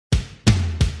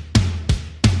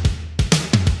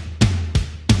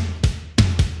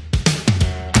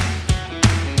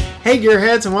Hey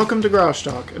Gearheads, and welcome to Garage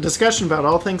Talk, a discussion about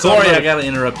all things Corey, automotive. I gotta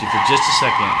interrupt you for just a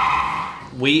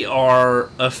second. We are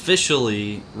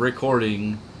officially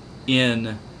recording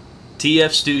in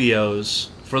TF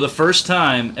Studios for the first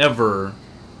time ever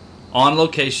on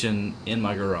location in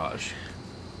my garage.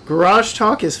 Garage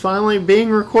Talk is finally being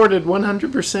recorded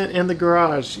 100% in the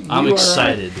garage. I'm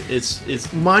excited.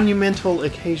 It's monumental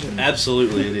occasion.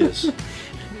 Absolutely it is.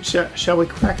 Shall we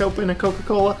crack open a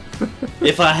Coca-Cola?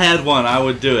 If I had one, I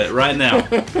would do it right now.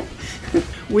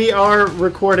 We are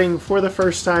recording for the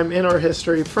first time in our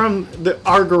history from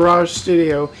our garage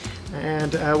studio,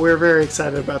 and we're very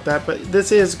excited about that. But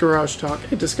this is Garage Talk,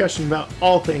 a discussion about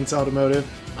all things automotive.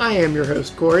 I am your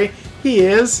host, Corey. He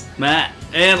is Matt.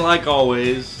 And like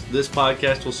always, this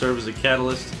podcast will serve as a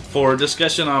catalyst for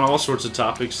discussion on all sorts of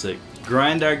topics that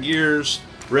grind our gears,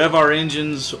 rev our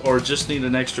engines, or just need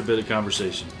an extra bit of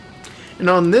conversation. And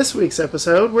on this week's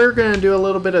episode, we're going to do a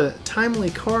little bit of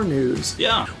timely car news.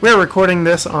 Yeah. We're recording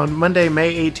this on Monday,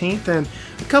 May 18th, and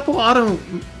a couple auto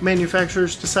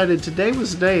manufacturers decided today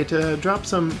was the day to drop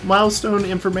some milestone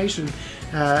information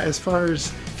as far as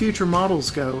future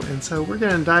models go. And so we're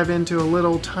going to dive into a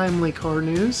little timely car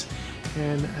news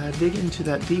and dig into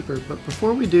that deeper. But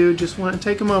before we do, just want to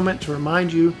take a moment to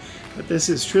remind you that this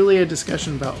is truly a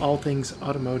discussion about all things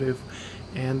automotive.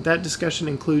 And that discussion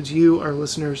includes you, our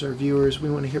listeners, our viewers. We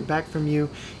want to hear back from you.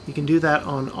 You can do that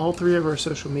on all three of our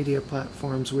social media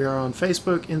platforms. We are on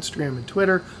Facebook, Instagram, and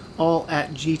Twitter, all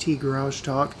at GT Garage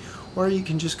Talk. Or you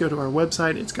can just go to our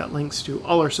website. It's got links to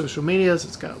all our social medias.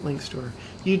 It's got links to our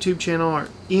YouTube channel, our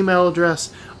email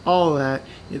address, all of that.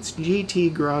 It's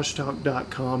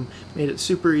gtgaragetalk.com. Made it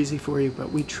super easy for you,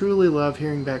 but we truly love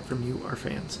hearing back from you, our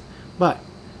fans. But,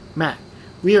 Matt,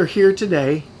 we are here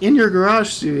today in your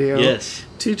garage studio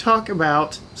to talk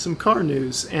about some car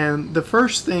news. And the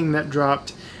first thing that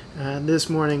dropped this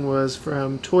morning was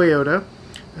from Toyota,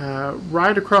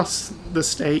 right across the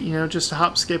state, just a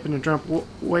hop, skip, and a jump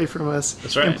away from us.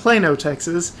 That's right. In Plano,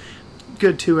 Texas.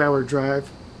 Good 2-hour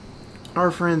drive. Our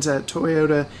friends at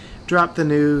Toyota dropped the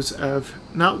news of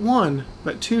not one,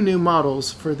 but 2 new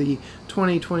models for the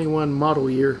 2021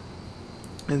 model year.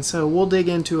 And so we'll dig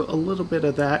into a little bit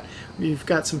of that. You've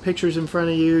got some pictures in front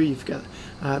of you. You've got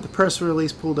the press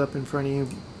release pulled up in front of you.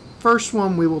 First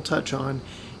one we will touch on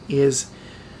is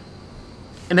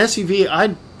an SUV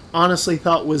I honestly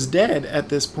thought was dead at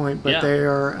this point, but they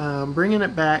are bringing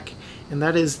it back, and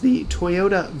that is the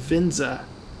Toyota Venza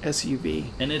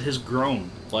SUV. And it has grown.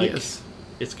 It's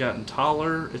gotten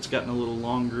taller. It's gotten a little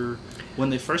longer. When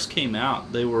they first came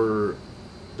out, they were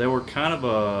kind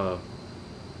of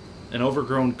an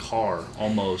overgrown car,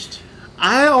 almost.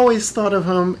 I always thought of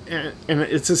them, and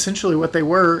it's essentially what they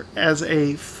were, as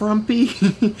a frumpy,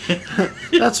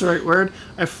 that's the right word,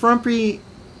 a frumpy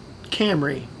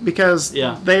Camry, because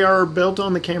they are built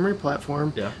on the Camry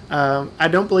platform. Yeah. I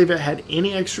don't believe it had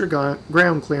any extra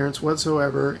ground clearance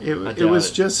whatsoever. It was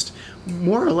just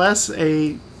more or less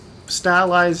a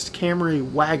stylized Camry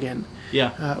wagon.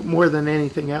 Yeah. More than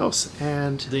anything else.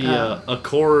 And the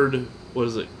Accord, what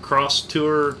is it, Cross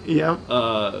Tour? Yeah.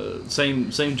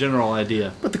 Same general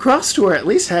idea. But the Cross Tour at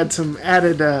least had some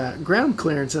added ground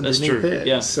clearance underneath it. That's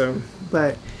true. Yeah. So,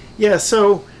 but yeah,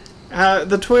 so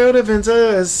the Toyota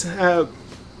Venza has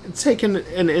taken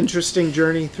an interesting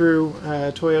journey through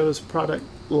Toyota's product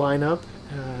lineup.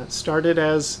 Started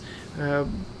as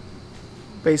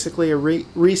basically a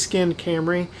reskinned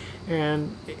Camry,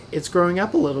 and it's growing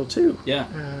up a little too. Yeah.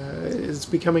 It's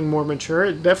becoming more mature.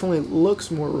 It definitely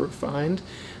looks more refined.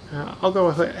 I'll go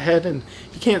ahead, and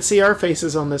you can't see our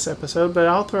faces on this episode, but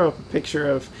I'll throw up a picture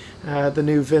of the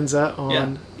new Venza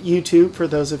on YouTube for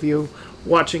those of you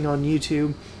watching on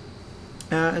YouTube.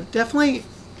 Definitely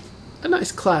a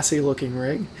nice, classy looking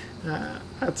rig.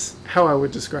 That's how I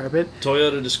would describe it.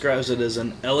 Toyota describes it as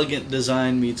an elegant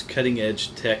design meets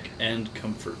cutting-edge tech and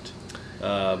comfort.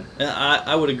 And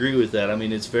I would agree with that. I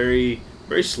mean, it's very,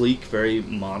 very sleek, very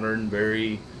modern,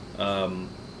 very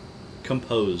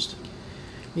composed.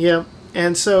 Yeah,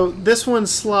 and so this one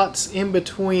slots in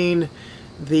between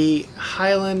the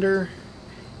Highlander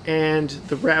and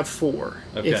the RAV4.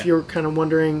 Okay. If you're kind of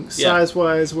wondering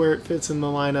size-wise where it fits in the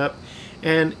lineup.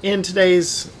 And in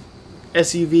today's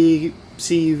SUV,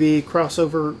 CUV,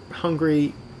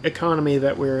 crossover-hungry economy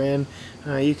that we're in,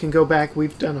 you can go back.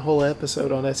 We've done a whole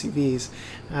episode on SUVs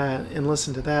and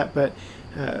listen to that. But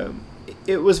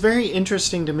it was very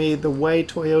interesting to me the way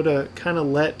Toyota kind of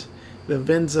let the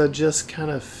Venza just kind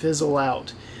of fizzle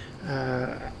out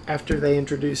after they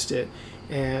introduced it.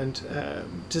 And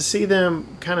to see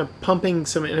them kind of pumping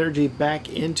some energy back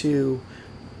into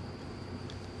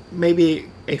maybe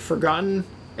a forgotten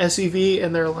SUV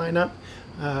in their lineup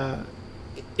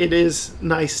it is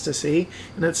nice to see,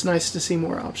 and it's nice to see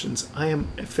more options. I am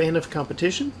a fan of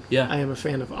competition. Yeah. I am a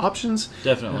fan of options.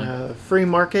 Definitely. Free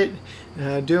market,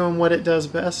 doing what it does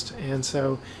best, and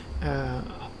so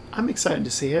I'm excited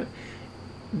to see it.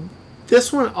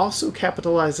 This one also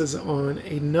capitalizes on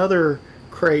another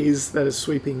craze that is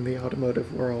sweeping the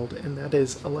automotive world, and that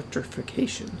is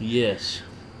electrification. Yes.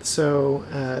 So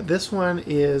this one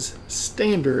is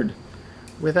standard,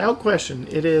 without question.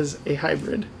 It is a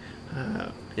hybrid.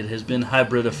 It has been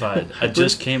hybridified. I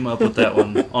just came up with that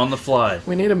one on the fly.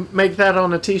 We need to make that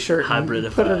on a t-shirt and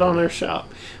put it on our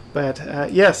shop.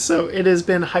 But yes, so it has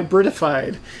been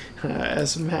hybridified,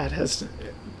 as Matt has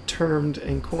termed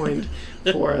and coined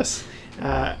for us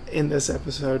in this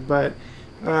episode. But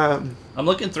I'm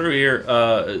looking through here.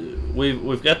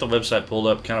 We've got the website pulled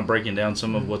up, kind of breaking down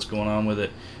some of what's going on with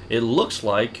it. It looks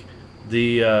like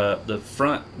the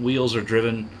front wheels are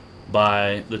driven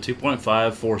by the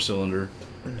 2.5 four-cylinder,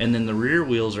 and then the rear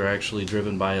wheels are actually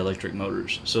driven by electric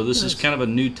motors. So this is kind of a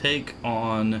new take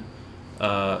on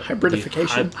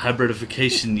hybridification.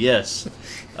 Hybridification, yes,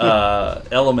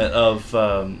 element of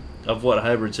what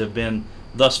hybrids have been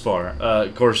thus far.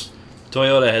 Of course,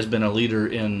 Toyota has been a leader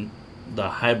in the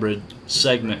hybrid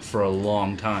segment for a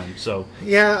long time. So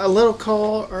yeah, a little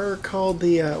called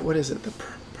the what is it? The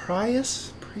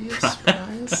Prius.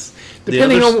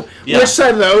 Depending on which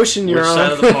side of the ocean you're on. Which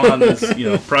side of the pond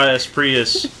is,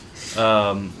 Prius.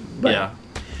 Yeah.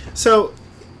 So,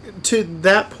 to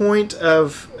that point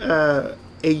of a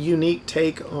unique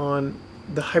take on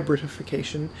the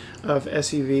hybridification of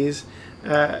SUVs.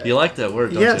 You like that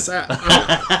word, don't yes, you?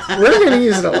 We're going to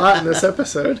use it a lot in this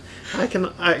episode. I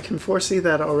can foresee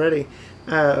that already.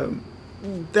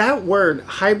 That word,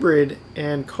 hybrid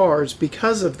and cars,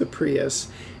 because of the Prius,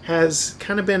 has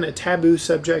kind of been a taboo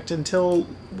subject until,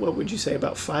 what would you say,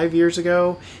 about 5 years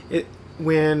ago,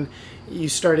 when you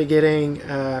started getting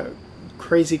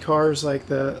crazy cars like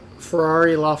the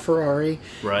Ferrari LaFerrari.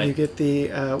 Right. You get the,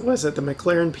 the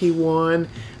McLaren P1.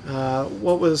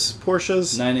 What was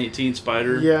Porsche's? 918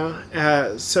 Spider.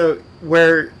 Yeah. So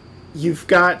where you've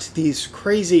got these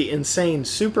crazy, insane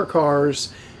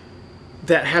supercars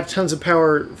that have tons of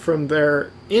power from their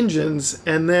engines,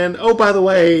 and then, oh, by the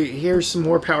way, here's some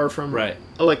more power from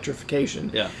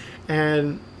electrification. Yeah.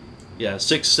 And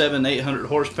 600, 700, 800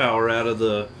 horsepower out of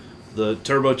the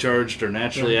turbocharged or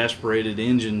naturally aspirated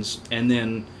engines, and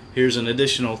then here's an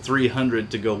additional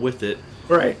 300 to go with it.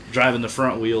 Right. Driving the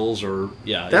front wheels, or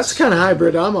that's kind of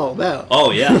hybrid I'm all about. Oh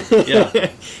yeah,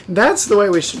 yeah. That's the way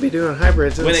we should be doing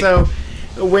hybrids. And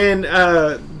when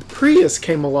Prius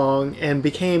came along and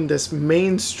became this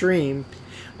mainstream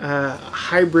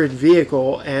hybrid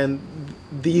vehicle, and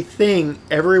the thing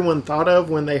everyone thought of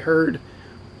when they heard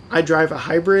I drive a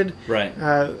hybrid, right?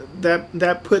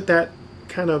 That put that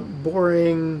kind of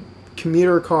boring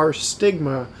commuter car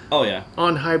stigma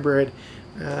on hybrid.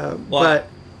 But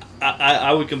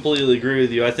I would completely agree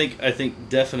with you. I think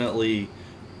definitely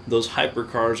those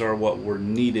hypercars are what were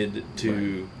needed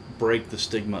to break the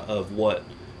stigma of what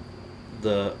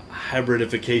the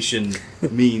hybridification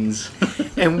means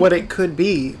and what it could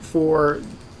be for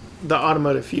the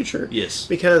automotive future. Yes.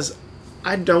 Because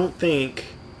I don't think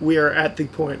we are at the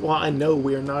point, well, I know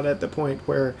we are not at the point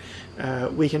where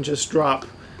we can just drop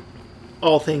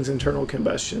all things internal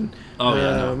combustion. Oh, yeah.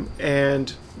 No.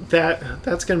 And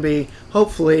that's going to be,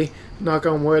 hopefully, knock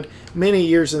on wood, many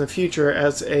years in the future.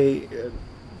 As a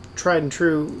tried and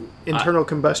true internal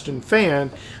combustion fan,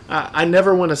 I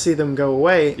never want to see them go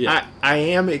away. Yeah. I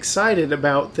am excited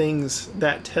about things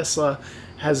that Tesla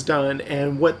has done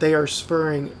and what they are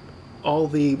spurring all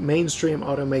the mainstream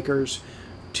automakers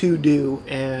to do,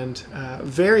 and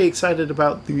very excited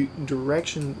about the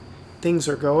direction things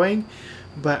are going.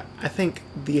 But I think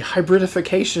the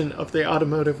hybridification of the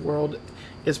automotive world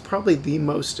is probably the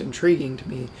most intriguing to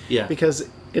me. Yeah. Because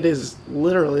it is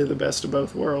literally the best of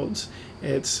both worlds.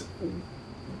 It's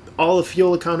all the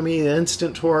fuel economy, the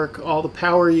instant torque, all the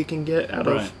power you can get out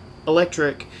of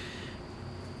electric,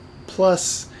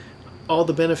 plus all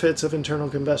the benefits of internal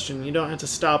combustion. You don't have to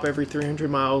stop every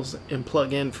 300 miles and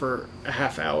plug in for a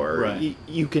half hour. Right.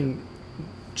 You can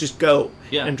just go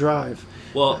and drive.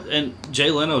 Well, and Jay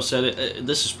Leno said it,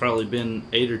 this has probably been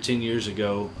 8 or 10 years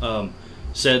ago,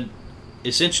 said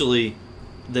essentially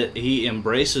that he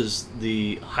embraces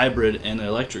the hybrid and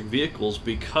electric vehicles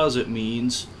because it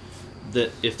means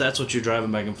that if that's what you're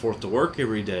driving back and forth to work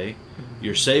every day,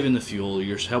 you're saving the fuel,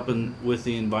 you're helping with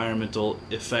the environmental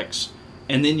effects,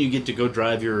 and then you get to go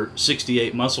drive your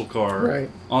 68 muscle car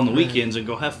on the weekends and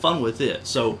go have fun with it.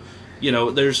 So,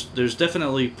 there's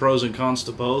definitely pros and cons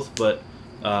to both, but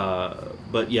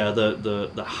But yeah,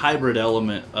 the hybrid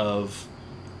element of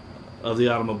the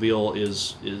automobile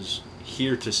is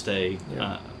here to stay.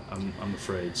 Yeah. I'm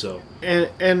afraid so.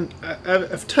 And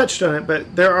I've touched on it,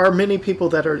 but there are many people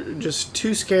that are just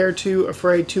too scared, too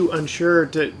afraid, too unsure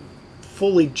to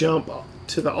fully jump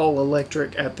to the all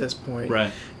electric at this point.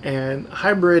 Right. And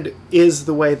hybrid is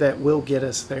the way that will get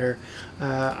us there.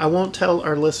 I won't tell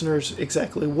our listeners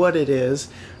exactly what it is,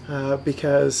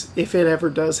 because if it ever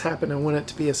does happen, I want it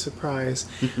to be a surprise.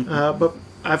 But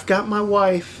I've got my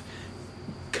wife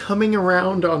coming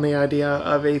around on the idea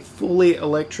of a fully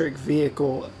electric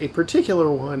vehicle, a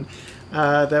particular one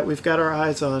that we've got our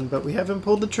eyes on, but we haven't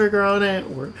pulled the trigger on it.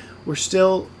 We're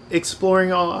still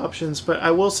exploring all options, but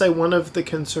I will say one of the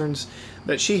concerns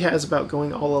that she has about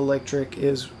going all electric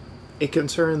is a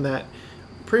concern that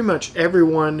pretty much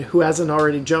everyone who hasn't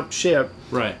already jumped ship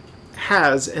Right.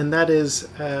 has, and that is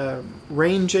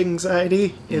range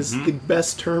anxiety is the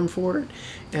best term for it,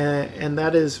 and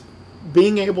that is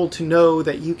being able to know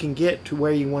that you can get to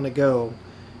where you want to go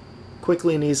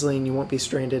quickly and easily, and you won't be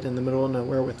stranded in the middle of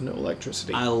nowhere with no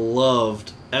electricity. I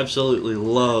absolutely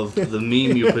loved the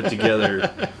meme you put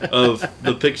together of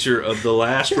the picture of the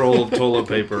last roll of toilet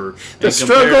paper. The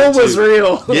struggle was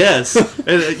real. Yes,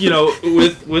 and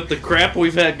with the crap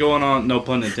we've had going on, no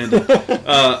pun intended,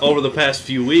 over the past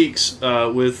few weeks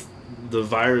with the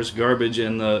virus garbage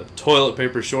and the toilet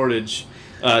paper shortage,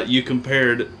 you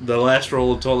compared the last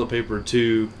roll of toilet paper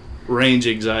to range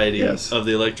anxiety of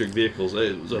the electric vehicles.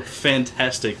 It was a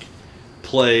fantastic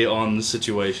play on the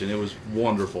situation. It was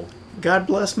wonderful. God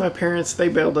bless my parents. They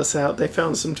bailed us out. They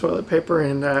found some toilet paper,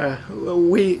 and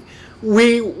we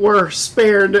were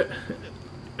spared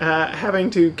having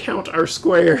to count our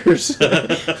squares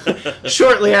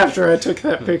shortly after I took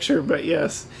that picture. But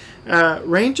yes,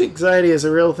 range anxiety is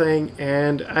a real thing,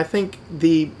 and I think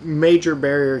the major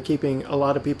barrier keeping a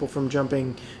lot of people from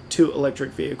jumping to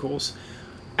electric vehicles.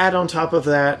 Add on top of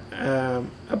that,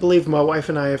 I believe my wife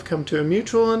and I have come to a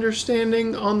mutual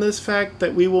understanding on this fact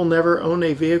that we will never own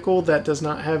a vehicle that does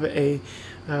not have a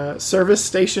service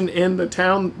station in the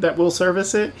town that will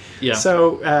service it. Yeah.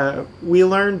 So we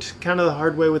learned kind of the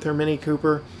hard way with our Mini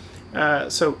Cooper.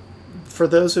 So for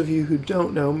those of you who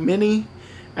don't know, Mini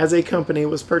as a company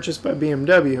was purchased by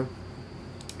BMW,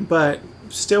 but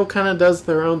still kind of does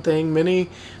their own thing. Mini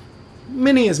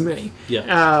is Mini.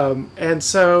 Yeah. And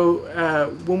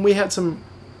so when we had some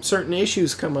certain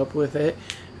issues come up with it,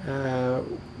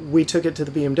 we took it to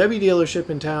the BMW dealership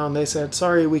in town. They said,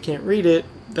 sorry, we can't read it.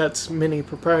 That's Mini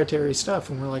proprietary stuff.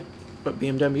 And we're like, but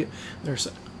BMW?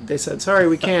 They said, sorry,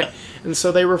 we can't. And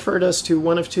so they referred us to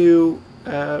one of two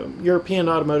European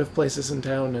automotive places in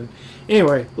town. And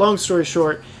anyway, long story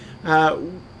short,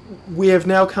 we have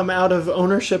now come out of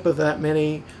ownership of that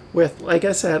Mini with, like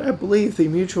I said, I believe the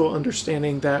mutual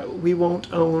understanding that we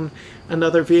won't own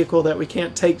another vehicle that we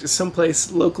can't take to someplace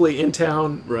locally in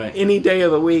town any day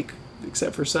of the week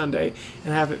except for Sunday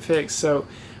and have it fixed. So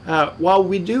while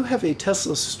we do have a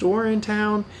Tesla store in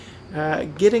town,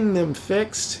 getting them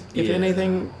fixed, if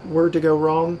anything were to go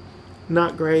wrong,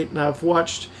 not great. And I've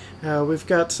watched, we've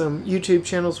got some YouTube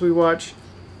channels we watch.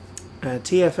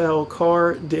 TFL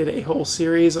Car did a whole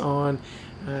series on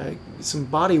some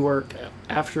body work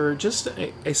after just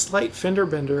a slight fender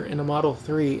bender in a Model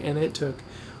 3, and it took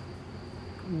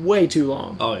way too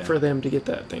long for them to get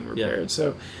that thing repaired.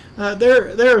 So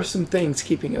there are some things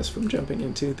keeping us from jumping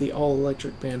into the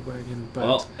all-electric bandwagon. But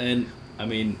well, and I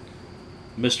mean,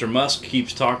 Mr. Musk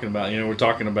keeps talking about, we're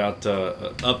talking about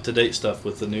up-to-date stuff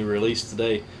with the new release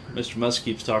today. Mr. Musk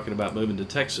keeps talking about moving to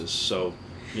Texas, so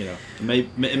it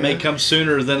may come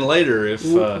sooner than later if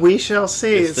we shall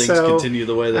see. If things continue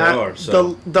the way they are.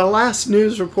 So the last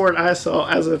news report I saw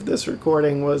as of this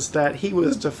recording was that he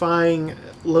was defying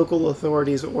local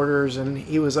authorities' orders and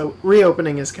he was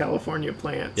reopening his California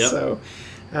plant. Yep. So,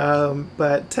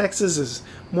 but Texas is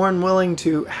more than willing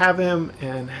to have him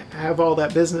and have all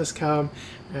that business come.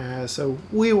 So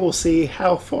we will see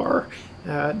how far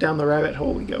down the rabbit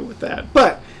hole we go with that.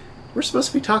 But we're supposed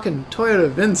to be talking Toyota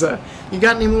Venza. You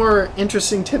got any more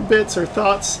interesting tidbits or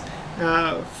thoughts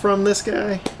from this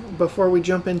guy before we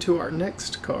jump into our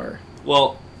next car?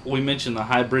 Well, we mentioned the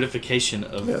hybridification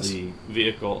of the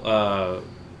vehicle.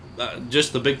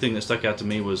 Just the big thing that stuck out to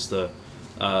me was the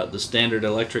standard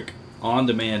electric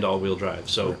on-demand all-wheel drive.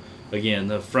 So, again,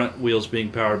 the front wheels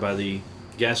being powered by the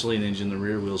gasoline engine, the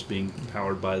rear wheels being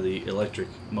powered by the electric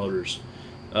motors.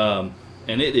 And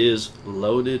it is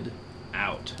loaded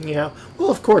out. Yeah.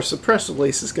 Well, of course, the press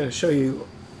release is going to show you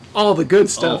all the good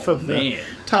stuff of the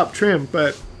top trim.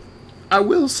 But I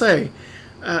will say,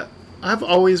 I've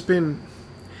always been,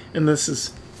 and this is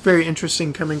very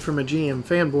interesting coming from a GM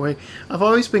fanboy. I've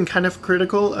always been kind of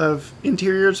critical of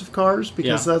interiors of cars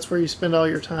because that's where you spend all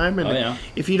your time. And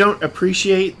if you don't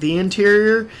appreciate the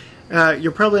interior,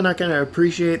 you're probably not going to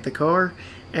appreciate the car.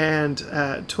 And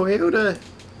Toyota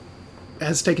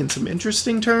has taken some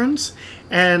interesting turns,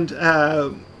 and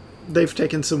they've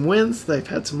taken some wins, they've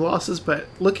had some losses, but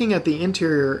looking at the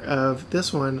interior of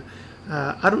this one,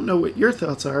 I don't know what your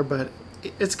thoughts are, but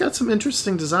it's got some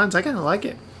interesting designs. I kind of like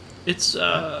it. It's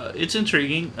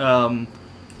intriguing. I'm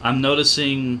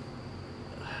noticing,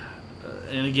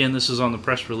 and again, this is on the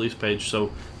press release page,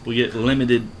 so we get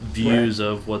limited views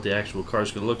of what the actual car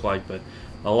is going to look like, but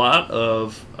a lot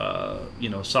of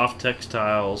soft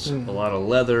textiles, a lot of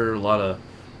leather, a lot of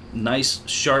nice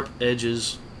sharp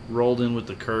edges rolled in with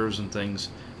the curves and things.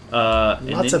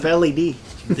 Lots of LED.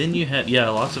 Then you have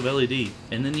lots of LED,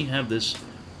 and then you have this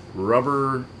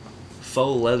rubber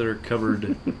faux leather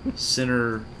covered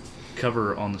center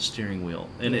cover on the steering wheel,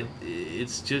 and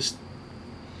it's just,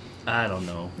 I don't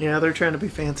know. Yeah, they're trying to be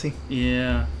fancy.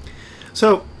 Yeah.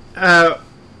 So,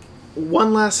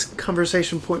 one last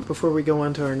conversation point before we go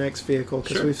on to our next vehicle,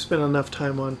 because we've spent enough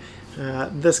time on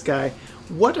this guy.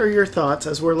 What are your thoughts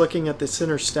as we're looking at the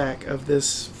center stack of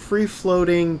this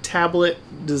free-floating tablet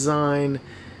design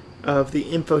of the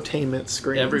infotainment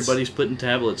screens? Everybody's putting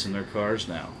tablets in their cars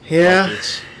now. Yeah.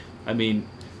 I'll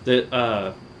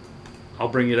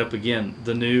bring it up again.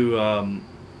 The new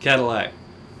Cadillac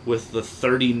with the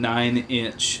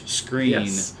 39-inch screen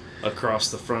across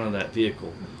the front of that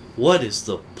vehicle. What is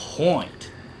the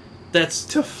point? That's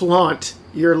to flaunt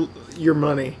your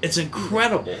money. It's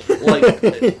incredible. Like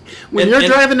when you're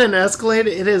driving an Escalade,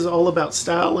 it is all about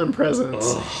style and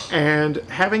presence. And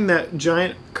having that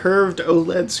giant curved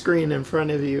OLED screen in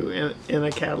front of you in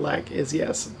a Cadillac is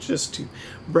just to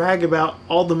brag about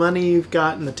all the money you've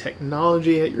got and the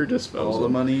technology at your disposal. All the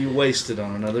money you wasted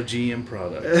on another GM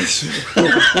product.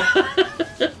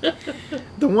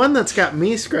 The one that's got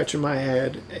me scratching my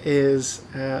head is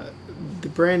the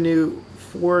brand new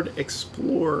Ford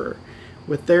Explorer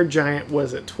with their giant,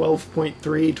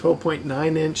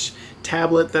 12.9 inch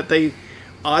tablet that they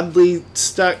oddly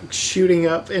stuck shooting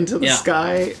up into the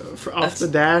sky off the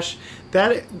dash.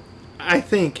 That, I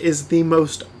think, is the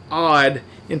most odd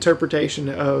interpretation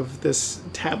of this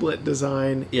tablet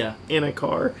design in a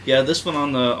car. Yeah, this one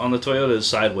on the Toyota is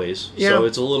sideways, so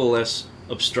it's a little less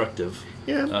obstructive.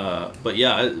 Yeah. But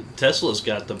Tesla's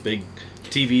got the big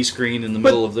TV screen in the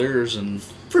middle of theirs, and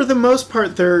for the most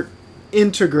part, they're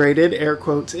integrated, air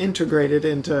quotes, integrated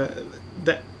into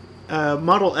the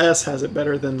Model S has it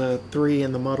better than the 3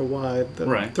 and the Model Y.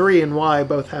 The 3 and Y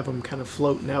both have them kind of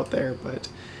floating out there, but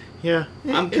it's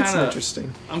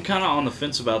interesting. I'm kind of on the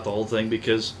fence about the whole thing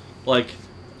because, I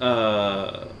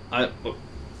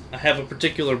have a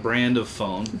particular brand of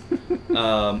phone,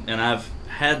 and I've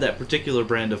had that particular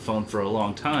brand of phone for a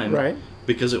long time,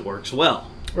 because it works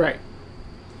well. Right.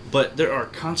 But there are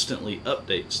constantly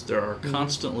updates. There are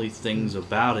constantly things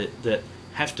about it that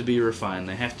have to be refined.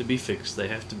 They have to be fixed. They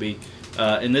have to be...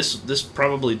 and this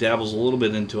probably dabbles a little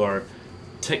bit into our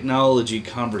technology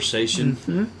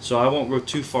conversation, so I won't go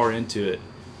too far into it.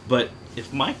 But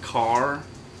if my car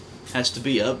has to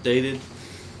be updated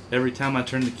every time I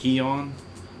turn the key on,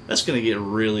 that's going to get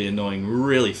really annoying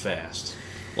really fast.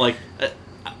 Like,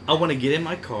 I want to get in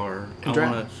my car. I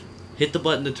want to hit the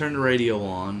button to turn the radio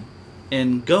on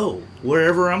and go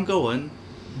wherever I'm going,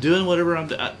 doing whatever I'm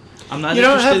doing. I'm not. You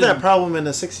don't have that problem in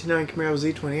a '69 Camaro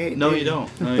Z28. No, you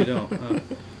don't. No, you don't.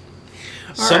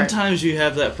 Sometimes you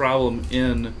have that problem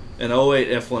in an 08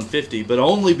 F-150, but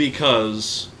only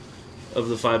because of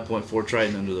the 5.4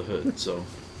 Triton under the hood. So.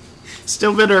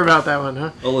 Still bitter about that one,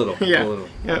 huh? A little. Yeah. A little.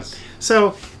 Yeah. Yes.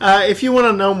 So, if you want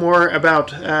to know more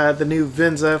about the new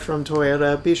Venza from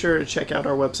Toyota, be sure to check out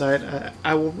our website.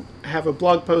 I will have a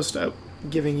blog post up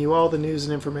giving you all the news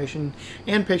and information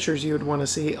and pictures you would want to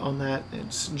see on that.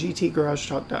 It's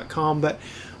gtgaragetalk.com. But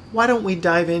why don't we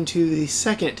dive into the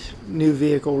second new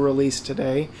vehicle released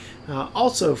today,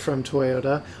 also from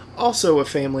Toyota, also a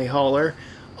family hauler,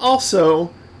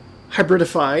 also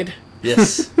hybridified.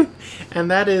 Yes. And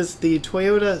that is the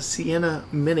Toyota Sienna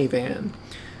minivan.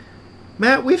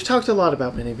 Matt, we've talked a lot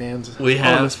about minivans on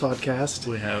this podcast.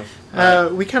 We have.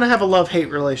 We kind of have a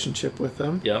love-hate relationship with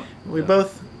them. Yep. We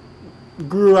both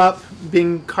grew up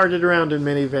being carted around in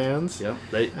minivans. Yep.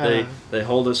 They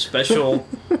hold a special,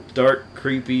 dark,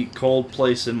 creepy, cold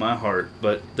place in my heart,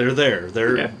 but they're there.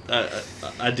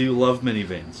 I do love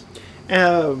minivans.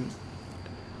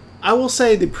 I will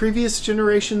say the previous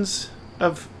generations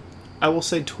of,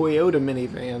 Toyota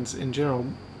minivans in general,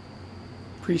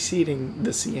 preceding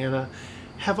the Sienna,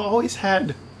 have always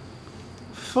had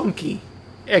funky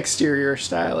exterior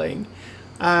styling.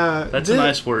 That's a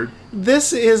nice word.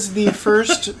 This is the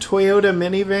first Toyota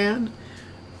minivan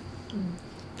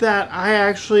that I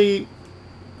actually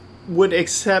would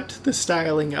accept the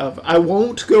styling of. I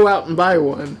won't go out and buy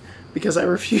one because I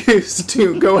refuse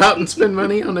to go out and spend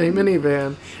money on a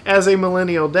minivan as a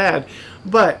millennial dad.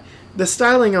 But the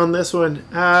styling on this one,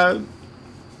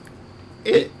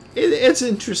 it's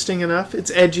interesting enough.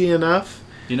 It's edgy enough.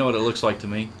 You know what it looks like to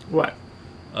me? What?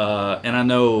 And I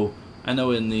know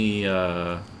in the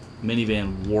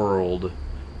minivan world,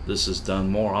 this is done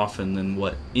more often than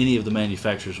what any of the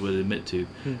manufacturers would admit to.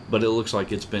 But it looks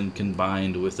like it's been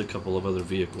combined with a couple of other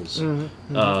vehicles.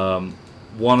 One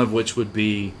of which would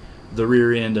be the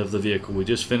rear end of the vehicle we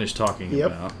just finished talking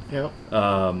about. Yep.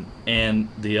 And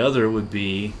the other would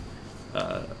be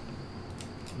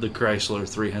the Chrysler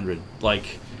 300.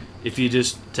 Like, if you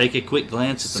just take a quick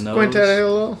glance at the Squint nose, at it a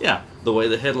little. yeah, the way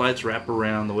the headlights wrap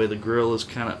around, the way the grille is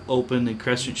kind of open and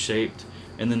crescent shaped,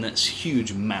 and then that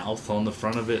huge mouth on the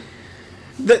front of it.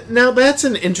 Now that's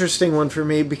an interesting one for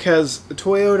me because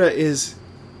Toyota is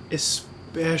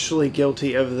especially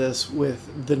guilty of this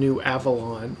with the new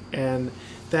Avalon, and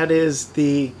that is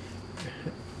the,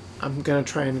 I'm going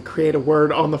to try and create a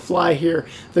word on the fly here,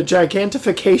 the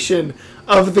gigantification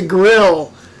of the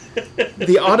grille,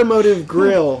 the automotive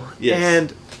grille. Yes.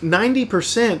 And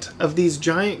 90% of these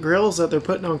giant grills that they're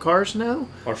putting on cars now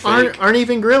Are fake. aren't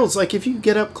even grills. Like, if you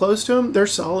get up close to them, they're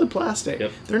solid plastic.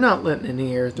 Yep. They're not letting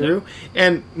any air through.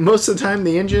 And most of the time,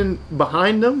 the engine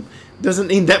behind them doesn't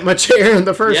need that much air in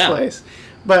the first place.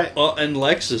 But Well, and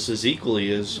Lexus is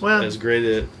equally as great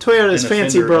at Toyota's an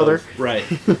fancy offender brother. of-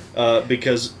 right?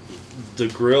 Because the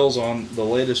grills on the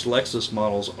latest Lexus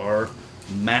models are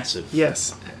massive.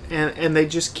 Yes, and they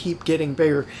just keep getting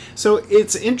bigger. So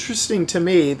it's interesting to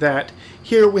me that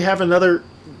here we have another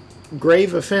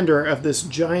grave offender of this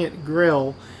giant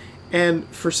grill, and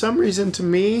for some reason, to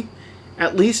me,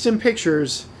 at least in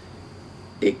pictures,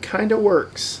 it kind of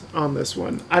works on this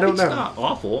one. I don't know. It's not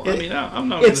awful. I mean, I'm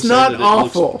not. It's not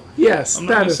awful. Yes, I'm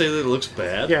not going to say that it looks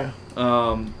bad. Yeah.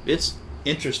 It's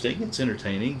interesting. It's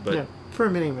entertaining, but Yeah, for a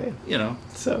minivan. you know,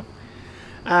 So,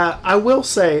 I will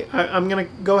say, I'm going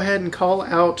to go ahead and call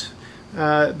out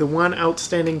the one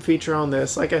outstanding feature on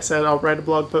this. Like I said, I'll write a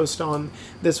blog post on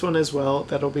this one as well.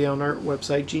 That'll be on our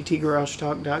website,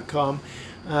 gtgaragetalk.com.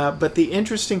 But the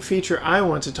interesting feature I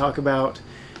want to talk about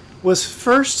was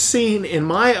first seen in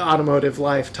my automotive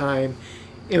lifetime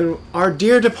in our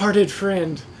dear departed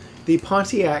friend, the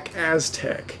Pontiac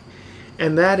Aztek.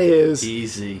 And that is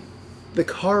easy. the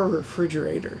car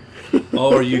refrigerator.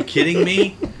 Oh, are you kidding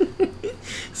me?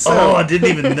 So, I didn't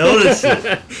even notice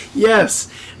it.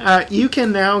 Yes, you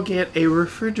can now get a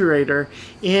refrigerator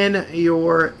in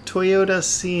your Toyota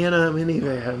Sienna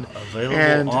minivan.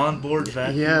 Available onboard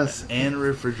vacuum yes. and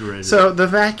refrigerator. So the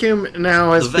vacuum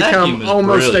now has The vacuum become is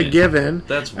almost brilliant. a given.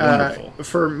 That's wonderful.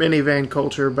 For minivan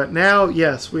culture. But now,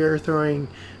 yes, we are throwing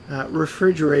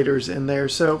refrigerators in there.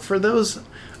 So for those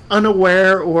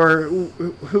unaware or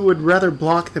who would rather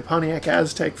block the Pontiac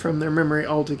Aztek from their memory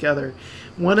altogether,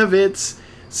 one of its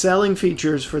selling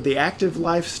features for the active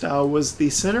lifestyle was the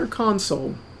center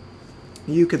console.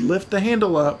 You could lift the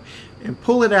handle up and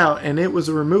pull it out, and it was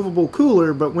a removable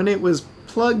cooler, but when it was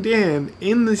plugged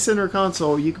in the center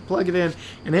console, you could plug it in,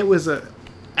 and it was a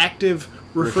active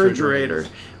refrigerator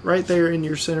right there in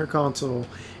your center console.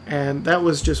 And that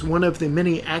was just one of the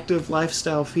many active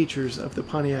lifestyle features of the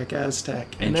Pontiac Aztek.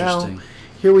 And Interesting. now,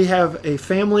 here we have a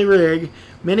family rig,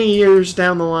 many years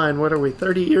down the line. What are we,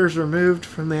 30 years removed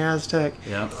from the Aztek?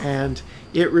 Yeah. And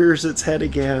it rears its head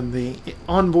again, the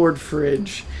onboard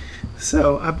fridge.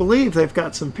 So I believe they've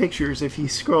got some pictures if you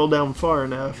scroll down far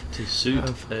enough. To suit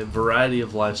a variety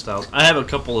of lifestyles. I have a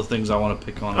couple of things I want to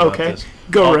pick on about Okay. this.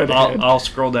 Go right ahead. I'll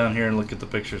scroll down here and look at the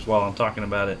pictures while I'm talking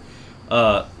about it.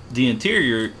 The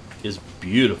interior is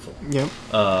beautiful. Yep.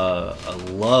 I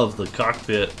love the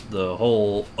cockpit, the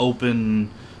whole open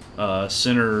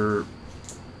center.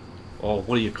 Oh,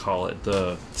 what do you call it?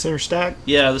 The Center stack.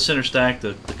 the center stack,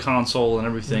 the console and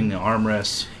everything, the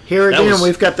armrests. Here That again, was-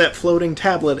 we've got that floating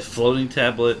tablet. Floating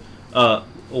tablet.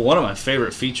 One of my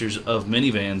favorite features of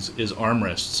minivans is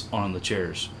armrests on the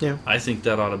chairs. Yeah. I think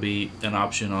that ought to be an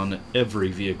option on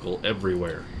every vehicle,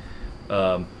 everywhere.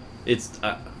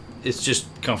 It's just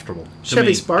comfortable. To Chevy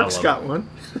me, Sparks I love got it. one.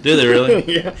 Do they really?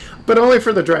 Yeah, but only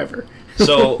for the driver.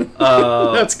 So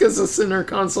That's because the center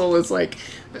console is like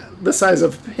the size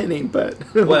of a penny, but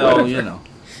well, whatever. you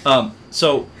know.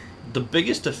 So the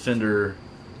biggest offender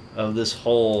of this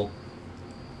whole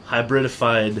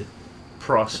hybridified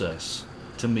process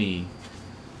to me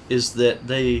is that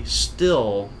they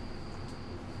still,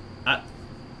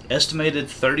 estimated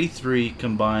 33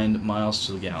 combined miles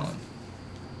to the gallon.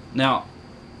 Now,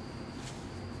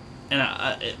 and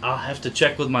I'll have to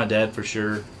check with my dad for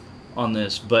sure on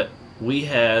this, but we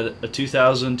had a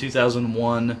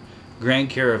 2001 Grand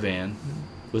Caravan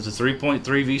with a 3.3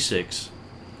 V6,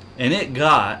 and it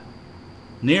got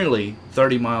nearly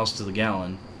 30 miles to the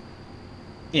gallon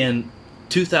in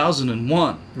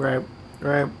 2001. Right.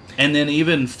 And then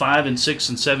even 5 and 6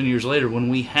 and 7 years later, when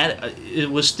we had it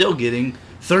was still getting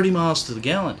 30 miles to the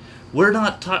gallon. We're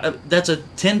not that's a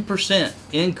 10%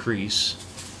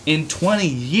 increase in 20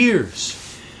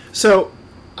 years. So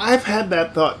I've had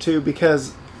that thought too,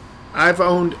 because I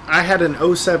had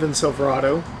an '07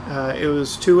 Silverado. It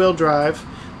was two-wheel drive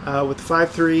with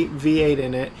 5.3 V8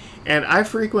 in it, and I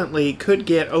frequently could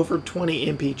get over 20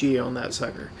 mpg on that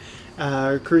sucker.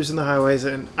 Cruising the highways,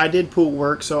 and I did pool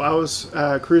work, so I was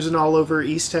cruising all over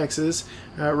East Texas,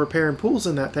 repairing pools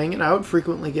in that thing, and I would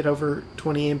frequently get over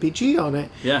 20 mpg on it.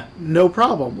 Yeah. No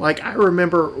problem. Like, I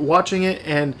remember watching it,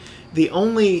 and the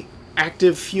only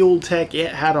active fuel tech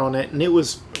it had on it, and it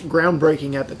was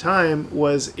groundbreaking at the time,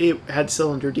 was it had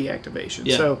cylinder deactivation.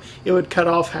 Yeah. So it would cut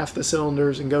off half the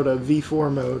cylinders and go to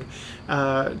V4 mode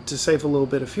to save a little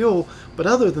bit of fuel. But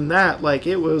other than that, like,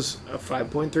 it was a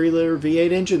 5.3 liter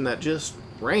V8 engine that just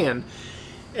ran.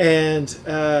 And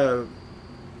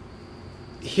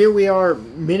here we are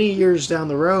many years down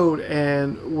the road,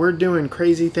 and we're doing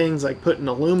crazy things like putting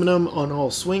aluminum on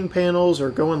all swing panels, or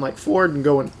going like Ford and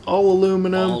going all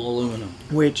aluminum. All aluminum.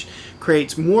 Which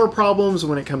creates more problems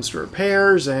when it comes to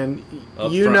repairs and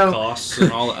upfront costs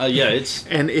and all. Yeah, it's.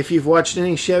 And if you've watched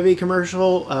any Chevy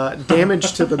commercial,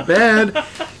 damage to the bed.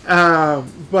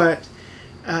 But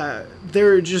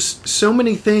there are just so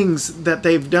many things that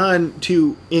they've done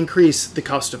to increase the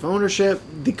cost of ownership,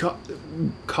 the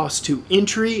cost to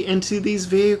entry into these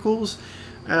vehicles,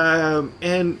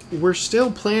 and we're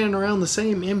still planning around the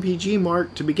same MPG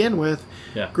mark to begin with.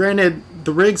 Yeah. Granted,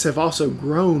 the rigs have also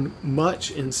grown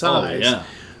much in size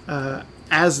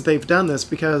as they've done this,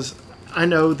 because I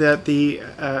know that the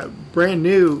brand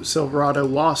new Silverado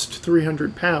lost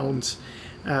 300 pounds,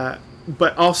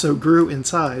 but also grew in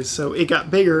size. So it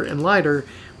got bigger and lighter,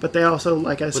 but they also,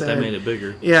 like I said... But they made it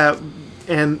bigger. Yeah,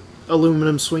 and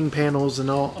aluminum swing panels and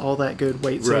all that good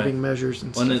weight-saving measures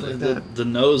and stuff like that. The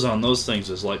nose on those things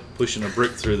is like pushing a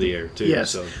brick through the air, too.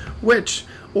 Yes, so. Which,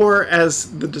 or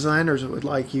as the designers would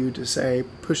like you to say,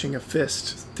 pushing a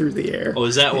fist through the air. Oh,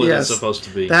 is that what it's supposed to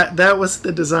be? That was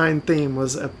the design theme,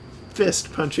 was a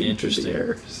fist punching through the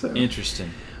air. So.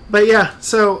 Interesting. But yeah,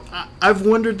 so I've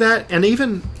wondered that, and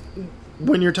even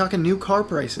when you're talking new car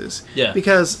prices. Yeah.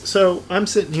 Because, so I'm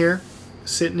sitting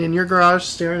in your garage,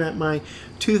 staring at my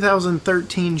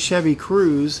 2013 Chevy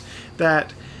Cruze,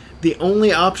 that the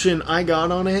only option I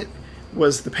got on it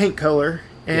was the paint color,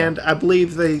 and I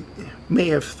believe they may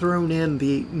have thrown in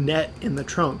the net in the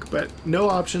trunk, but no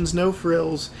options, no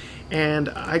frills, and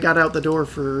I got out the door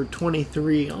for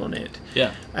 23 on it.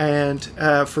 Yeah. And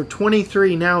for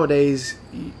 23 nowadays,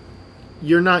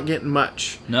 you're not getting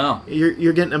much. No.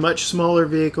 You're getting a much smaller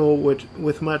vehicle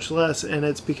with much less, and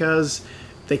it's because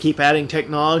they keep adding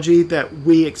technology that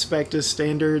we expect as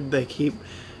standard. They keep,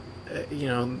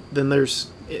 then there's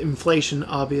inflation,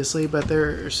 obviously, but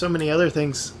there are so many other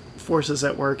forces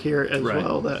at work here as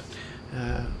well that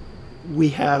we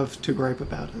have to gripe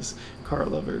about as car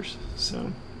lovers.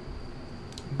 So,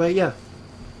 but yeah,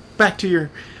 back to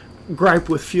your gripe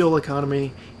with fuel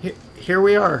economy. Here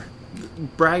we are,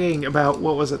 bragging about,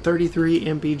 what was it, 33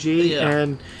 mpg,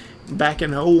 and back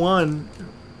in 01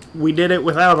 we did it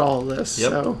without all of this.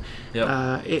 So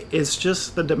it's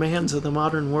just the demands of the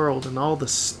modern world and all the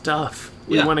stuff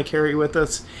we want to carry with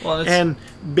us. And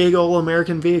big old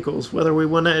American vehicles, whether we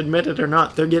want to admit it or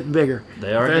not, they're getting bigger.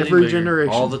 They are getting every bigger.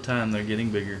 generation. All the time they're getting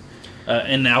bigger.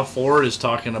 And now Ford is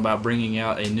talking about bringing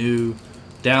out a new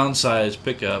downsized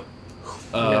pickup.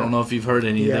 I don't know if you've heard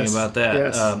anything about that.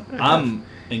 Yes, I'm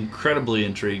incredibly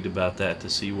intrigued about that, to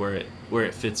see where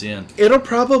it fits in. It'll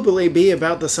probably be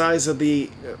about the size of the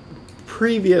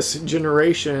previous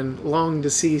generation long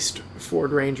deceased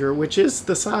Ford Ranger, which is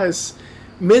the size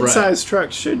mid-size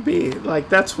trucks should be. Like,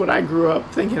 that's what I grew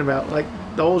up thinking about, like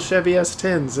the old Chevy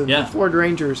S10s and the Ford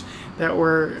Rangers that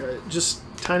were just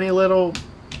tiny little.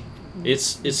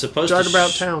 It's supposed to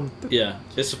about town. Yeah,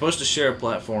 it's supposed to share a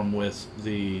platform with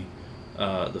the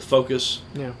Focus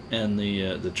and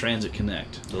the Transit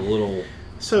Connect, the little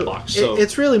box. So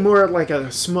it's really more like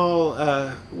a small,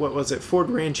 what was it? Ford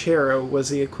Ranchero was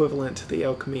the equivalent to the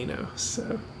El Camino.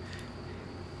 So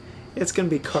it's going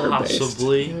to be car-based.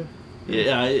 Possibly.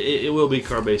 Yeah, it will be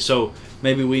car-based. So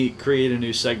maybe we create a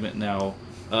new segment now,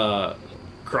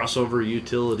 crossover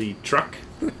utility truck.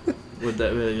 Would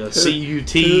that be a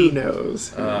CUT? Who knows?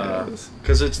 Who knows?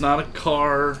 Because it's not a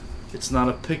car. It's not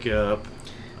a pickup.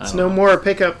 It's no more a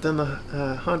pickup than the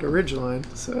Honda Ridgeline.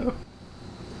 So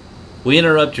we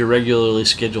interrupt your regularly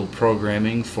scheduled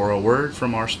programming for a word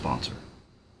from our sponsor.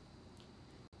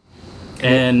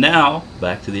 And now,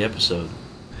 back to the episode.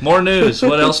 More news.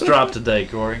 What else dropped today,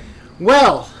 Corey?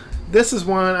 Well, this is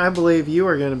one I believe you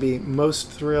are going to be most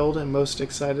thrilled and most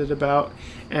excited about.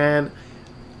 And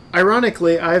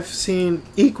ironically, I've seen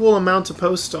equal amounts of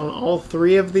posts on all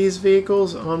three of these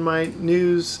vehicles on my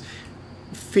news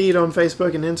feed on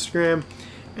Facebook and Instagram.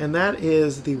 And that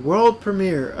is the world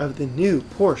premiere of the new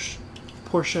Porsche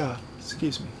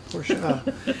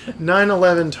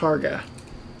 911 Targa.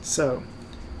 So,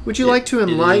 would you like to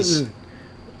enlighten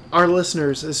our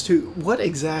listeners as to what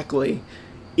exactly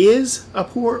is a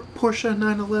Porsche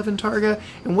 911 Targa,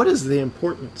 and what is the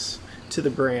importance to the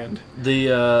brand? The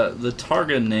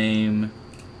Targa name,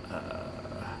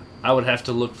 I would have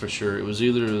to look for sure. It was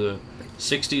either the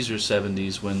 60s or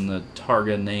 70s when the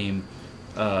Targa name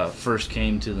first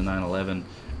came to the 911,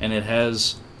 and it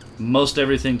has most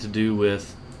everything to do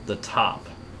with the top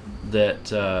that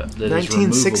is removable.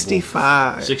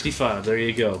 1965. 65. There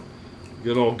you go.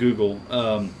 Good old Google.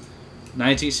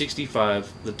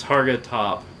 1965, the Targa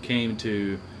top came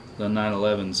to the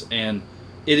 911s, and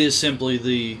it is simply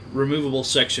the removable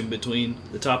section between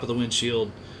the top of the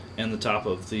windshield and the top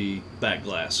of the back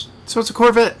glass. So it's a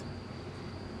Corvette.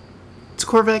 It's a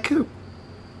Corvette coupe.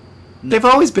 No. They've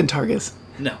always been Targas.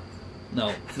 No.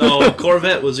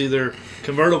 Corvette was either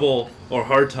convertible or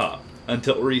hardtop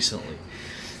until recently.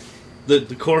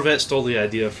 The Corvette stole the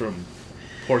idea from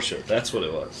Porsche. That's what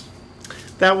it was.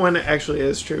 That one actually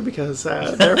is true because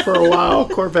there for a while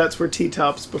Corvettes were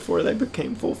T-tops before they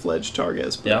became full-fledged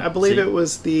Targas. But Yeah, I believe it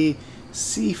was the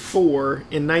C4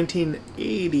 in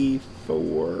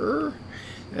 1984.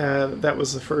 That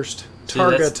was the first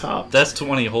Targa top. That's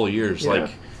 20 whole years. Yeah.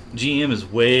 Like GM is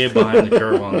way behind the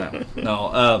curve on that.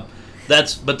 No,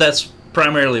 that's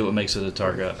primarily what makes it a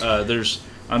Targa.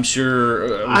 I'm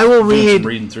sure. I will read.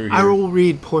 Reading through here. I will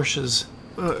read Porsche's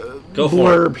Go for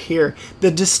blurb here.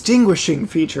 The distinguishing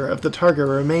feature of the Targa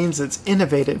remains its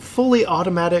innovative, fully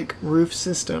automatic roof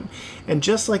system. And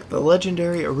just like the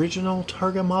legendary original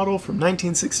Targa model from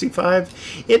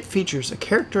 1965, it features a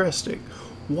characteristic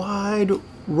wide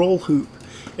roll hoop,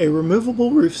 a removable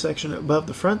roof section above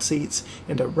the front seats,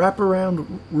 and a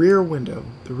wraparound rear window.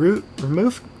 The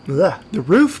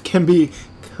roof can be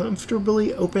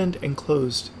comfortably opened and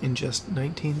closed in just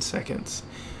 19 seconds.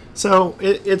 So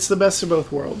it's the best of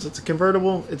both worlds. It's a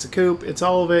convertible, it's a coupe, it's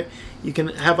all of it. You can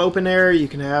have open air, you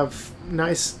can have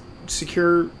nice,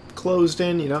 secure, closed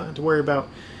in. You don't have to worry about,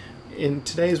 in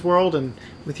today's world and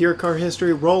with your car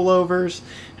history, rollovers.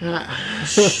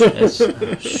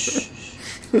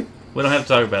 We don't have to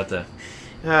talk about that.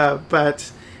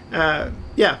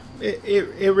 Yeah,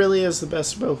 it really is the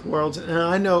best of both worlds. And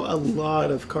I know a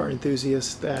lot of car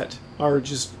enthusiasts that are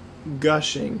just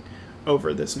gushing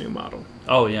over this new model.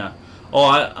 Oh, yeah. Oh,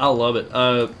 I love it.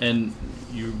 And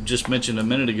you just mentioned a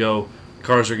minute ago,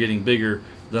 cars are getting bigger.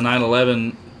 The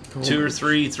 911,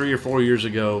 3 or 4 years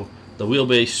ago, the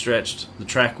wheelbase stretched, the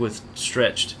track width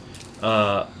stretched.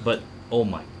 But, oh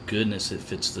my goodness, it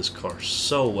fits this car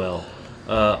so well.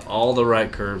 All the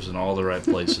right curves in all the right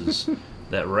places.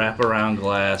 That wraparound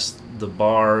glass, the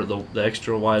bar, the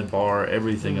extra wide bar,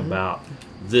 everything about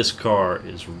this car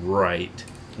is right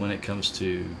when it comes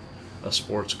to a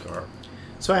sports car.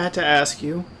 So I had to ask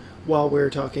you, while we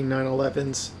were talking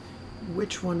 911s,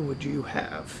 which one would you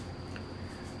have?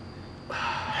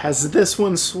 Has this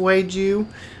one swayed you?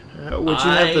 Would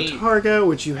you have the Targa?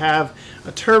 Would you have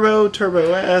a Turbo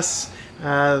S?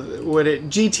 Would it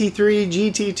GT3,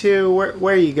 GT2?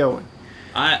 Where are you going?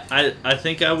 I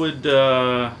think I would.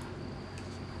 Man,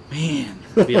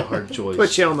 it'd be a hard choice.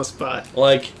 Put you on the spot.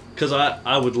 Like, because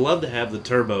I would love to have the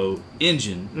turbo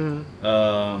engine.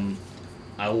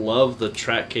 I love the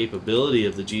track capability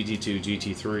of the GT2,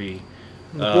 GT3.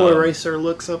 Boy racer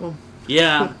looks of them.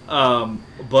 Yeah,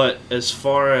 but as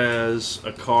far as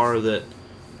a car that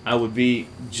I would be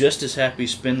just as happy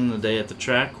spending the day at the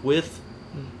track with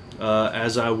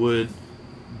as I would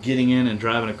getting in and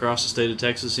driving across the state of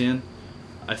Texas in,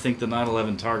 I think the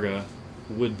 911 Targa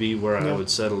would be where I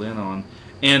would settle in on.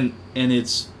 And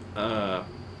it's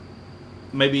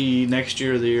maybe next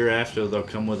year or the year after they'll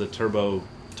come with a turbo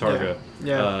Targa.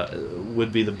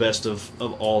 Would be the best of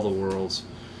all the worlds.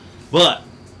 But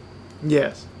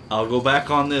yes, I'll go back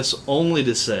on this only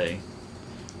to say,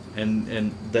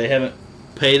 and they haven't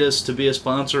paid us to be a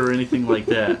sponsor or anything like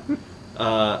that,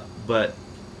 but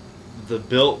the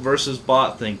built versus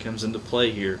bought thing comes into play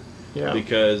here. Yeah.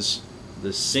 Because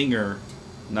the Singer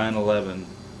 911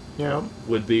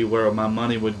 would be where my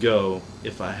money would go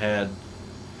if I had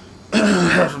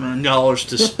 $500,000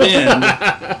 to spend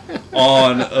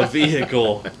on a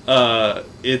vehicle.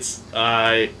 If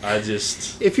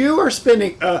you are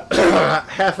spending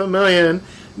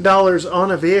 $500,000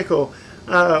 on a vehicle,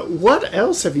 what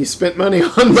else have you spent money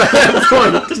on by that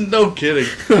point? No kidding.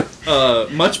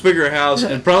 Much bigger house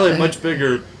and probably a much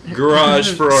bigger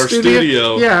garage for our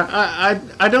studio. Yeah,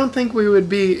 I don't think we would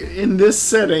be in this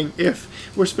setting if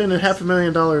we're spending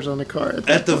 $500,000 on a car.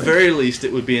 At the very least,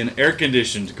 it would be an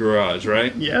air-conditioned garage,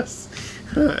 right? Yes.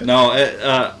 No,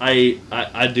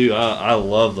 I do. I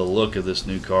love the look of this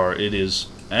new car. It is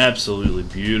absolutely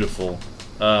beautiful.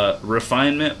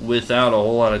 Refinement without a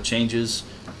whole lot of changes.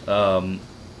 The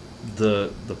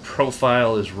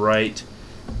profile is right.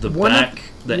 The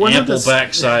ample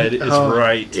backside is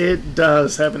right. It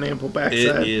does have an ample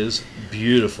backside. It is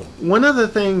beautiful. One of the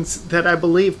things that I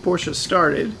believe Porsche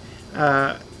started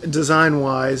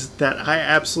design-wise that I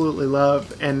absolutely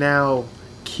love, and now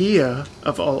Kia,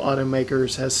 of all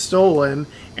automakers, has stolen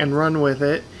and run with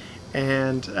it,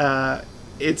 and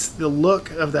it's the look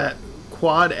of that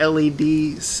quad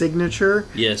LED signature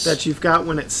that you've got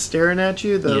when it's staring at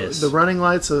you. The running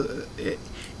lights,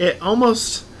 it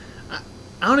almost,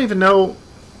 I don't even know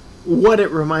what it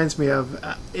reminds me of.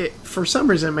 For some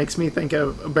reason it makes me think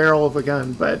of a barrel of a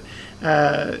gun, but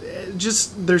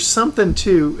just there's something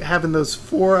to having those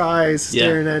 4 eyes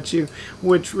staring at you,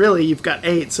 which really you've got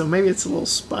 8, so maybe it's a little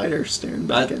spider staring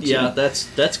back at you. Yeah,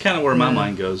 that's kind of where my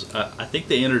mind goes. I think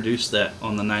they introduced that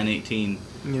on the 918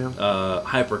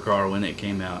 hypercar when it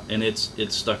came out, and it's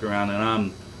stuck around,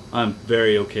 and I'm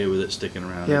very okay with it sticking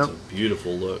around. It's a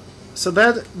beautiful look. So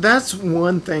that's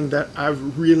one thing that I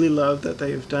really love that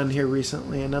they've done here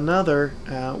recently, and another,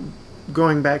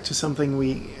 going back to something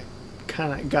we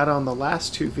kind of got on the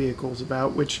last 2 vehicles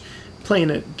about, which play in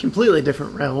a completely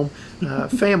different realm,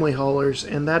 family haulers,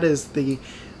 and that is the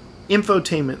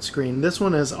infotainment screen. This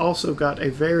one has also got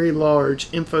a very large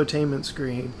infotainment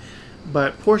screen,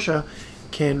 but Porsche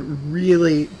can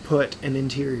really put an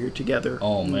interior together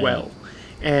well,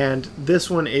 and this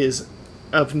one is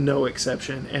of no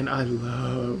exception, and I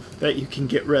love that you can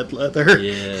get red leather.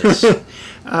 Yes.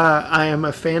 I am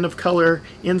a fan of color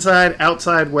inside,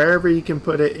 outside, wherever you can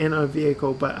put it in a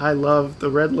vehicle, but I love the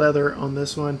red leather on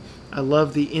this one. I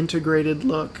love the integrated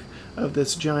look of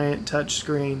this giant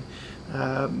touchscreen.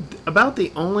 About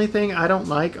the only thing I don't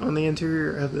like on the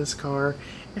interior of this car,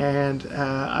 and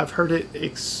I've heard it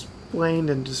explained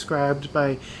and described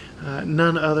by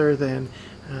none other than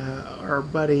our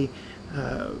buddy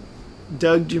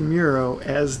Doug DeMuro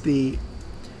as the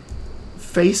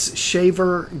face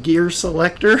shaver gear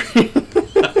selector.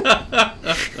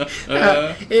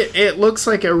 It looks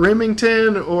like a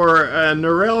Remington or a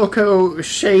Norelco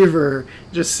shaver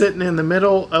just sitting in the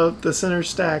middle of the center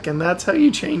stack, and that's how you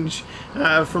change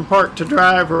from park to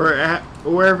drive or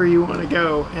wherever you want to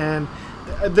go. And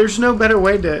there's no better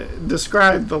way to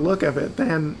describe the look of it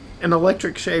than an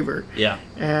electric shaver. Yeah.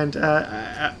 And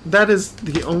that is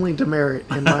the only demerit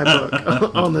in my book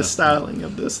on the styling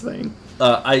of this thing.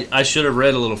 I should have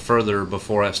read a little further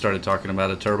before I started talking about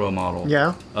a turbo model.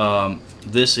 Yeah.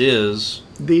 This is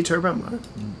the turbo model.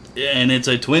 And it's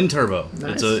a twin turbo.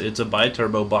 Nice. It's a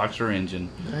bi-turbo boxer engine.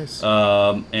 Nice.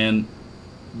 And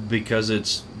because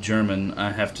it's German,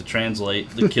 I have to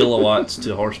translate the kilowatts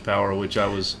to horsepower, which I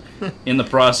was in the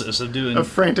process of doing.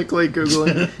 Frantically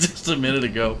Googling. Just a minute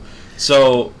ago.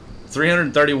 So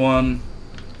 331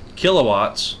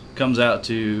 kilowatts comes out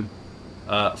to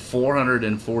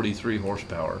 443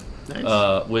 horsepower,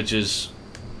 nice. Which is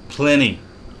plenty.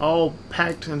 All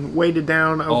packed and weighted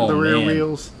down over the rear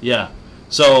wheels. Yeah.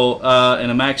 So in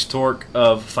a max torque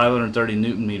of 530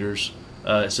 newton meters,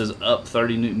 it says up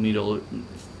 30 newton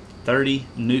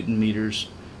meters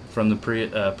from the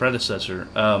predecessor.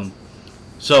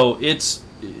 So it's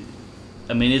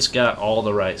got all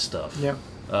the right stuff. Yeah.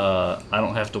 I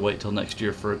don't have to wait till next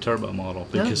year for a turbo model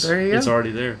because it's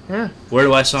already there. Yeah. Where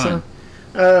do I sign?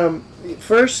 So,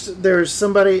 first, there's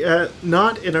somebody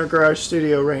not in our garage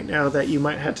studio right now that you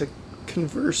might have to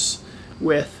converse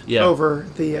with over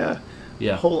the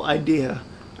whole idea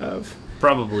of.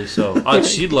 Probably so.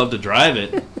 She'd love to drive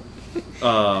it.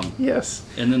 Yes.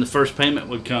 And then the first payment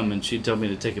would come, and she'd tell me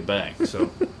to take it back.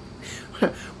 So.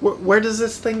 Where does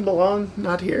this thing belong?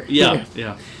 Not here. Yeah.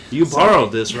 You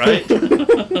borrowed this, right?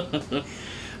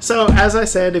 So, as I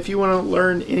said, if you want to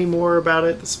learn any more about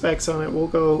it, the specs on it, we'll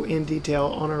go in detail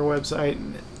on our website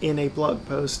in a blog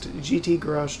post,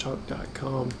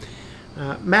 gtgaragetalk.com.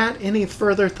 Matt, any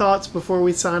further thoughts before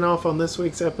we sign off on this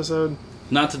week's episode?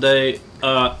 Not today,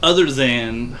 other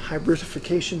than...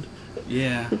 Hybridification.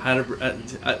 Yeah,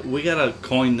 we gotta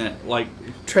coin that, like...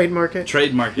 Trademark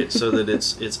it so that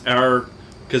it's our...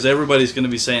 Because everybody's going to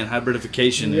be saying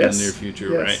hybridification in the near future,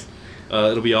 right?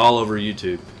 It'll be all over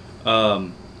YouTube.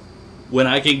 When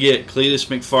I can get Cletus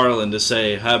McFarland to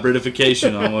say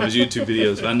hybridification on one of his YouTube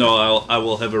videos, I know I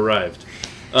will have arrived.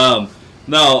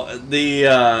 No,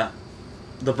 the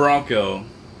Bronco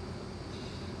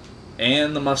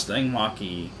and the Mustang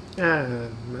Mach-E.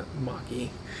 Mach-E.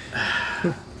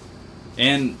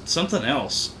 And something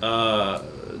else.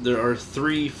 There are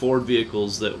 3 Ford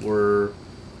vehicles that were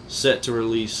set to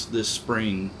release this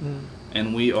spring,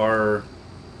 and we are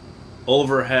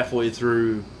over halfway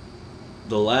through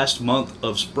the last month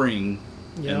of spring,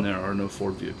 and there are no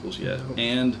Ford vehicles yet. No.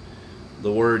 And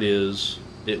the word is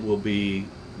it will be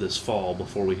this fall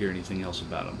before we hear anything else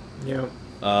about them. Yeah.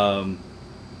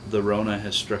 The Rona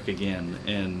has struck again,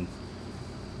 and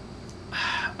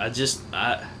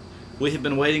we have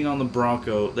been waiting on the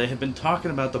Bronco. They have been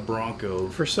talking about the Bronco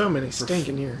for so many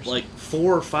stinking years, like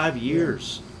 4 or 5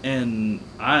 years. Yeah. And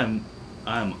I'm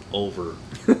over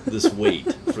this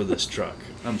wait for this truck.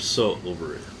 I'm so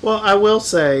over it. Well, I will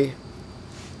say,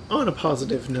 on a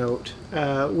positive note,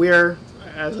 we are,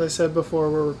 as I said before,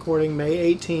 we're recording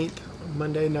May 18th,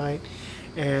 Monday night,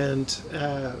 and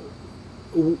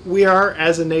we are,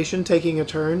 as a nation, taking a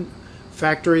turn.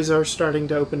 Factories are starting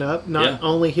to open up, not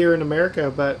only here in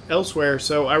America, but elsewhere.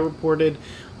 So I reported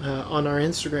on our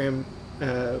Instagram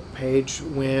page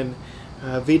when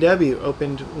VW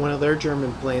opened one of their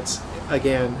German plants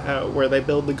again, where they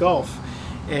build the Golf.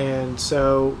 And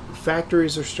so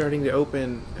factories are starting to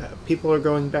open. People are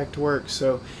going back to work.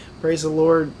 So praise the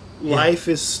Lord, life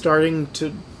is starting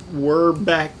to whir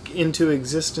back into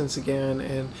existence again.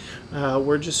 And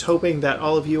we're just hoping that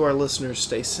all of you, our listeners,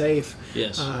 stay safe.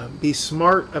 Yes. Be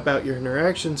smart about your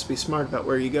interactions. Be smart about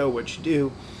where you go, what you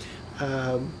do.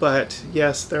 But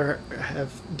yes, there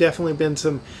have definitely been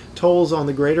some tolls on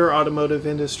the greater automotive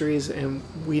industries, and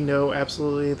we know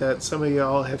absolutely that some of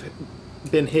y'all have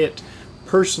been hit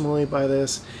personally by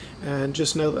this, and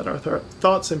just know that our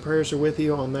thoughts and prayers are with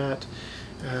you on that.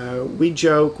 We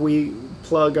joke, we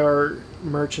plug our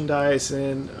merchandise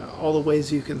and all the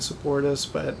ways you can support us,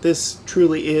 but this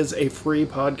truly is a free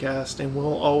podcast and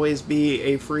will always be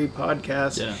a free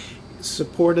podcast. Yeah.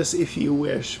 Support us if you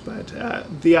wish, but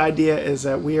the idea is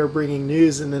that we are bringing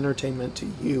news and entertainment to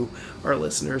you, our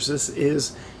listeners. This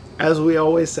is, as we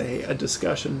always say, a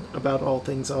discussion about all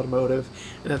things automotive,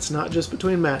 and it's not just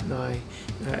between Matt and I.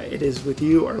 It is with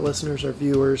you, our listeners, our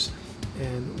viewers,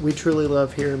 and we truly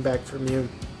love hearing back from you.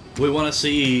 We want to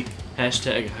see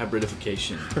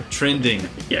 #hybridification trending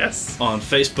yes, on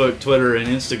Facebook, Twitter, and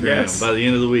Instagram by the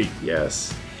end of the week.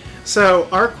 Yes. So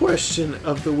our question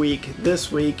of the week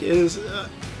this week is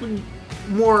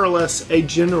more or less a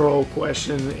general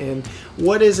question, and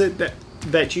what is it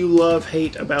that you love,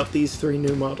 hate about these 3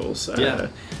 new models?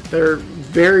 They're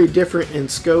very different in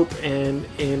scope and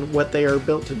in what they are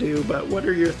built to do, but what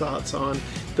are your thoughts on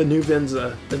the new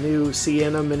Venza, the new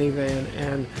Sienna minivan,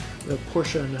 and the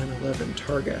Porsche 911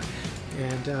 Targa?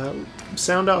 And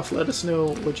sound off, let us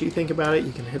know what you think about it.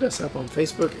 You can hit us up on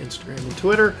Facebook, Instagram, and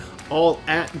Twitter, all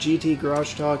at GT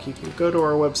Garage Talk. You can go to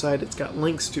our website. It's got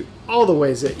links to all the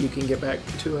ways that you can get back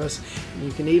to us. And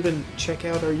you can even check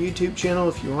out our YouTube channel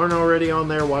if you aren't already on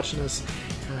there watching us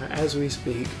as we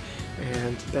speak.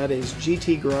 And that is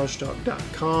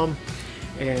gtgaragetalk.com.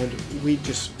 And we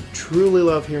just truly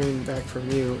love hearing back from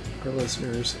you, our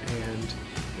listeners. And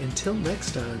until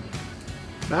next time,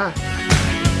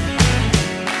 bye.